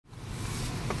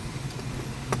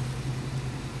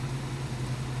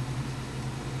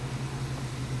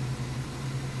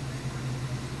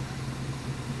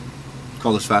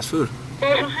Call this fast food.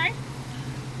 Hi.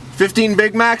 15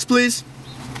 Big Macs, please.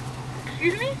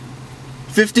 Excuse me?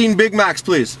 15 Big Macs,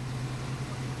 please.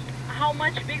 How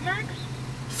much Big Macs?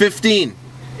 15.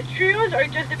 Trios or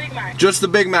just the Big Macs? Just the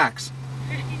Big Macs.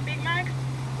 15 Big Macs?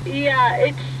 Yeah,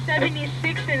 it's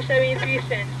 76 and 73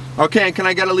 cents. Okay, and can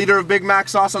I get a liter of Big Mac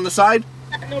sauce on the side?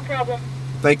 No problem.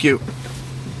 Thank you.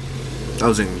 That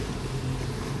was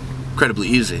incredibly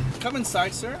easy. Come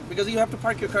inside, sir, because you have to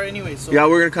park your car anyway. So Yeah,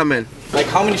 we're gonna come in. like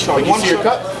how many shots? You see your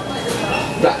cup?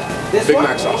 That. This Big one?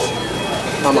 Mac sauce.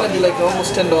 It's gonna be like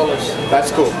almost $10.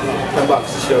 That's cool. $10.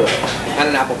 Let's do it. And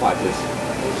an apple pie, please.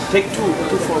 Take two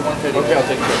for 130. Okay, I'll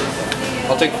take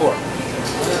 4. I'll take 4.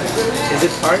 Is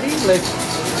it party? Like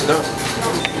No.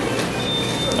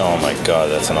 Oh my god,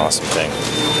 that's an awesome thing.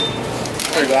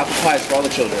 There you go. Apple pies for all the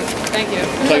children. Thank you.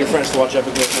 Tell your friends to watch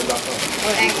epiclifton.com.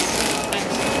 Thanks.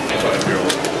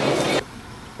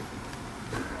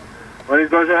 What is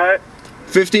going to say?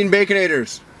 15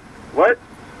 Baconators. What?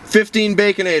 15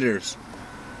 Baconators.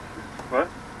 What?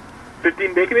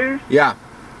 15 Baconators? Yeah.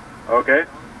 Okay.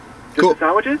 Just Cool. the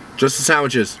sandwiches? Just the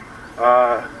sandwiches.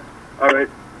 Alright.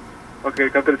 Okay,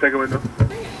 come to the second window.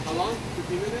 how long?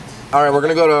 15 minutes? Alright, we're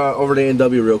gonna go over to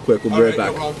A&W real quick. We'll be right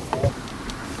back.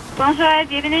 Bonjour,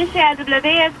 bienvenue chez AW.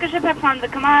 Est-ce que je peux prendre la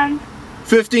commande?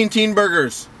 15 teen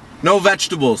burgers. No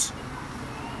vegetables.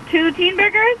 2 teen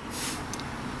burgers?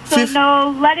 So Fif-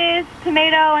 no lettuce,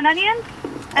 tomato, and onions?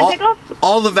 And pickles?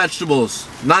 All the vegetables.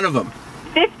 None of them.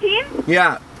 15?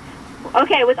 Yeah.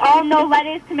 Okay, with all no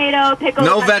lettuce, tomato, pickles,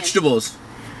 No onions. vegetables.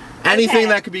 Anything Okay.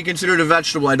 that could be considered a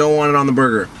vegetable, I don't want it on the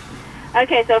burger.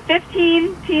 Okay, so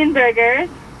 15 teen burgers.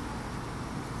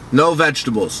 No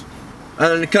vegetables.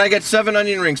 And can I get 7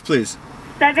 onion rings, please?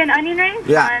 7 onion rings?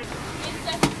 Yeah.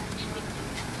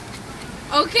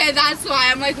 Okay, that's why.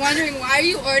 I'm like wondering why are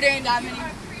you ordering that many?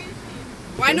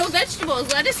 Why no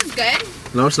vegetables? Lettuce is good.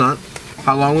 No, it's not.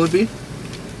 How long will it be?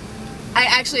 I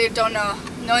actually don't know.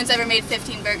 No one's ever made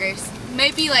 15 burgers.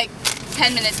 Maybe like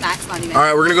 10 minutes max, not even.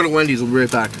 Alright, we're gonna go to Wendy's. We'll be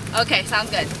right back. Okay, sounds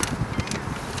good.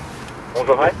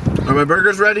 Also, hi. Are my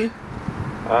burgers ready?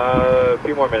 A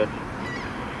few more minutes.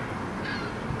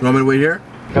 You want me to wait here?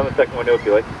 Come in the second window if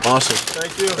you like. Awesome.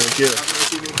 Thank you. Thank you.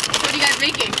 What are you guys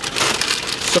making?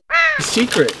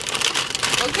 Secret.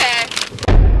 Okay.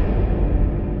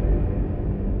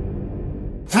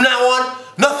 From now on,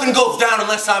 nothing goes down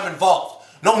unless I'm involved.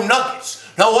 No nuggets,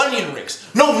 no onion rings,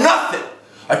 no nothing.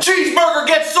 A cheeseburger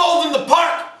gets sold in the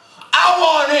park, I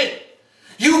want it.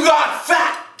 You got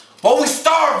fat while we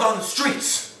starved on the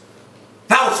streets.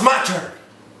 Now it's my turn.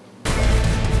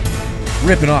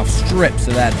 Ripping off strips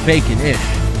of that bacon-ish.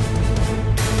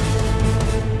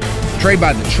 Tray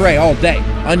by the tray all day.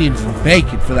 Onions and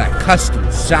bacon for that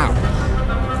custom sauce.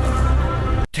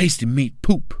 Tasty meat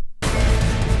poop.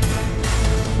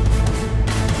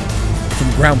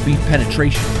 Some ground beef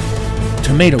penetration.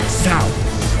 Tomato sauce.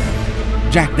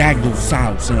 Jack Daniel's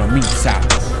sauce and a meat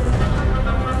sauce.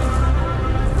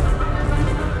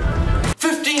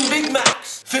 15 Big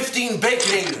Macs, 15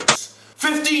 Baconators,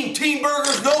 15 teen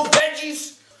burgers, no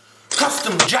veggies,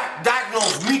 custom Jack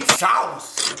Daniel's meat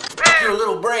sauce. Your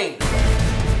little brain.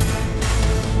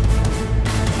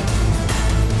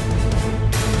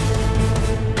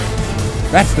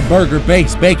 That's the burger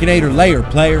base Baconator layer,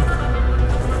 player.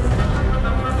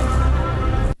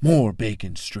 More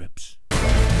bacon strips.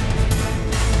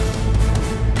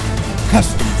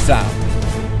 Custom sauce.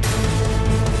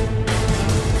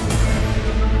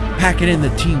 Pack it in the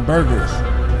teen burgers,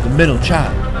 the middle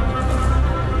child.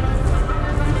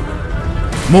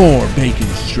 More bacon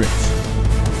strips.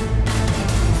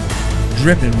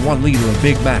 Dripping 1 liter of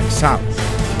Big Mac sauce.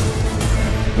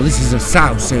 Well, this is a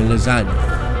sauce and lasagna.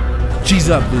 Cheese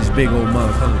up this big old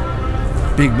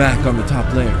motherfucker. Big Mac on the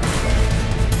top layer.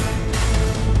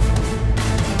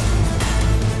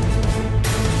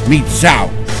 Meat sauce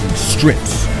and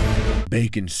strips.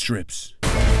 Bacon strips.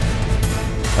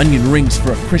 Onion rings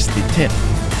for a crispy tip.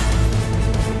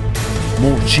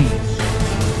 More cheese.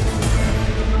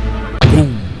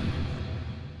 Boom.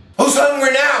 Who's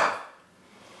hungry now?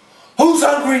 Who's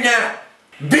hungry now?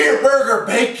 Beer, burger,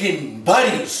 bacon,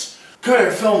 buddies. Come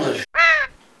here, film this.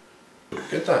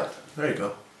 Get that. There you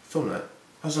go. Film that.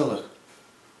 How's that look?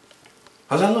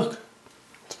 How's that look?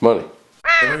 It's money.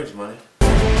 There is money.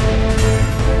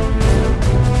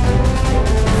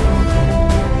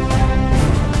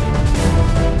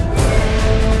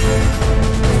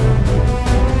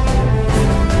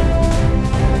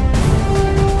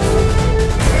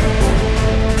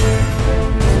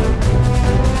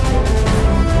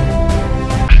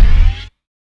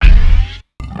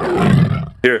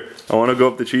 Here, I want to go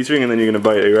up the cheese ring and then you're going to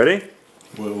bite. Are you ready?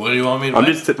 What do you want me to I'm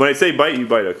bite? just when I say bite, you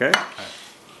bite, okay?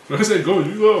 When I say go,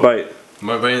 you go. Bite. Am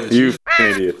I biting the You cheese?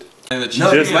 f***ing idiot. The cheese?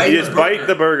 No, Just, bite just the bite burger.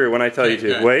 the burger when I tell you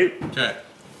to. Okay. Wait. Okay.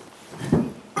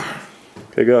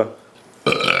 Okay, go.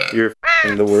 You're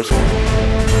f***ing the worst.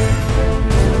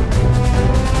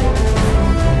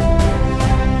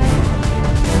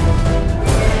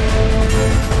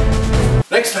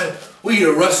 Next time, we eat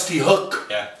a rusty hook